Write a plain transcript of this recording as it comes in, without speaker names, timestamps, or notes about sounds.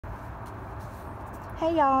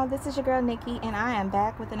Hey y'all, this is your girl Nikki and I am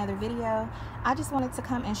back with another video. I just wanted to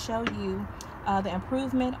come and show you the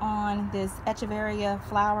improvement on this Echeveria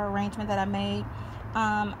flower arrangement that I made.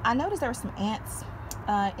 I noticed there were some ants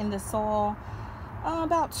in the soil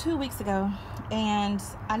about 2 weeks ago, and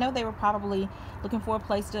I know they were probably looking for a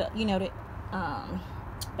place to,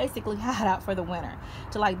 basically hide out for the winter,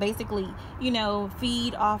 to basically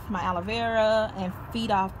feed off my aloe vera and feed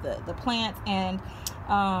off the plants. And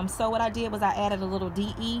so what I did was I added a little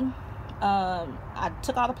DE. I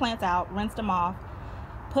took all the plants out, rinsed them off,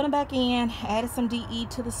 put them back in, added some DE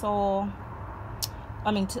to the soil.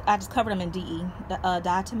 I just covered them in DE,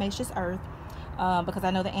 diatomaceous earth, because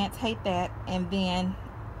I know the ants hate that. And then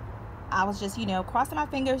I was just crossing my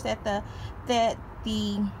fingers that the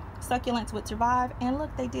succulents would survive. And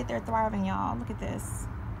look, they did. They're thriving, y'all. Look at this.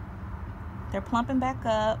 They're plumping back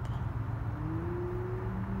up,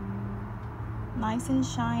 nice and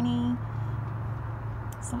shiny.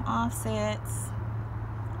 Some offsets,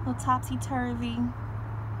 a little topsy-turvy,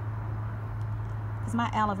 because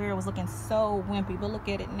my aloe vera was looking so wimpy, but look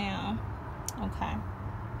at it now. Okay,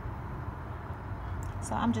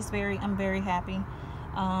 so I'm very happy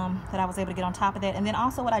that I was able to get on top of that. And then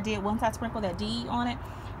also what I did, once I sprinkled that DE on it,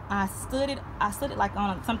 I stood it like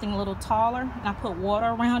on something a little taller, and I put water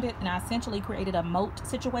around it, and I essentially created a moat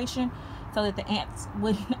situation so that the ants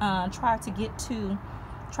wouldn't try to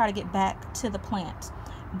get back to the plant.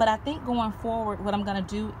 But I think going forward, what I'm going to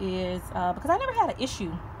do is, because I never had an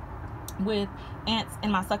issue with ants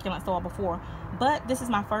in my succulent soil before, but this is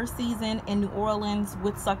my first season in New Orleans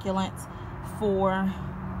with succulents for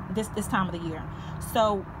this time of the year.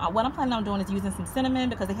 So what I'm planning on doing is using some cinnamon,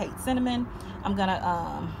 because they hate cinnamon. I'm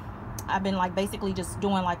gonna I've been basically just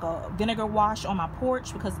doing a vinegar wash on my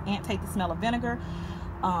porch, because ants hate the smell of vinegar.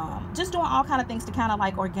 Just doing all kind of things to kind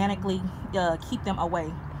of organically keep them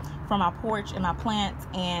away from my porch and my plants.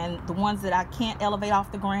 And the ones that I can't elevate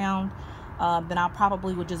off the ground, then I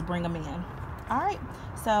probably would just bring them in. All right,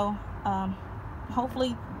 so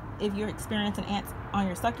hopefully if you're experiencing ants on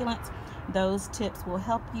your succulents, those tips will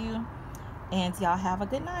help you. And y'all have a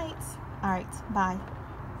good night. All right, bye.